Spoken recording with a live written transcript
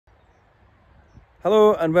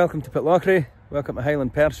Hello and welcome to Pitlochry, welcome to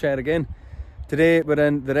Highland Perthshire again. Today we're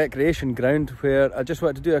in the recreation ground where I just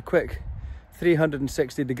wanted to do a quick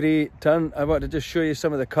 360-degree turn. I wanted to just show you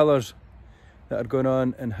some of the colours that are going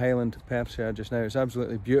on in Highland Perthshire just now. It's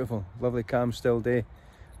absolutely beautiful, lovely calm still day.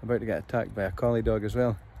 I'm about to get attacked by a collie dog as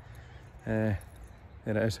well. There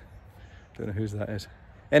it is, don't know whose that is.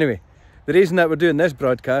 Anyway, the reason that we're doing this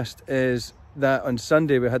broadcast is that on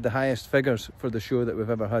Sunday we had the highest figures for the show that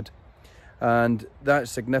we've ever had. And that's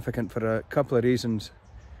significant for a couple of reasons.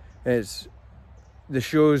 It's the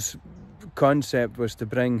show's concept was to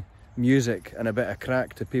bring music and a bit of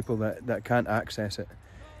crack to people that can't access it.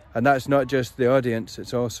 And that's not just the audience,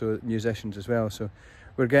 it's also musicians as well. So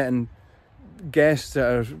we're getting guests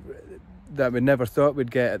that we never thought we'd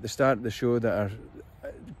get at the start of the show that are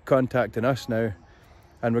contacting us now.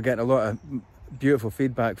 And we're getting a lot of beautiful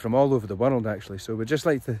feedback from all over the world actually. So we'd just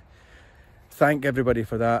like to thank everybody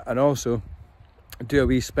for that, and also do a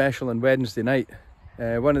wee special on Wednesday night.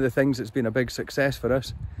 One of the things that's been a big success for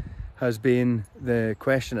us has been the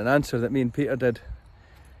question and answer that me and Peter did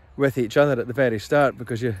with each other at the very start,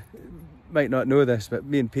 because you might not know this, but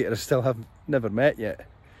me and Peter still have never met yet,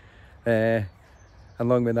 and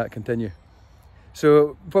long may that continue.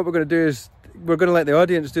 So what we're going to do is we're going to let the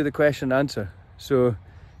audience do the question and answer, so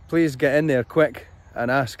please get in there quick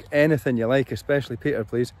and ask anything you like, especially Peter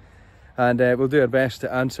please. And we'll do our best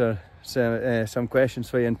to answer some questions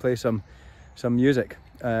for you and play some music.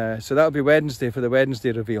 So that'll be Wednesday for the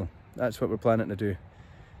Wednesday reveal. That's what we're planning to do.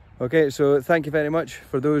 Okay, so thank you very much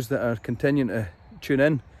for those that are continuing to tune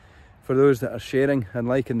in, for those that are sharing and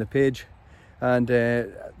liking the page, and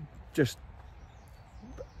just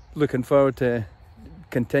looking forward to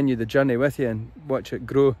continue the journey with you and watch it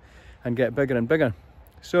grow and get bigger and bigger.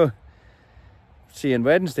 So, see you on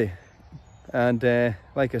Wednesday. And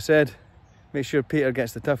like I said, make sure Peter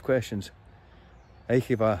gets the tough questions.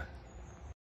 Aikiva.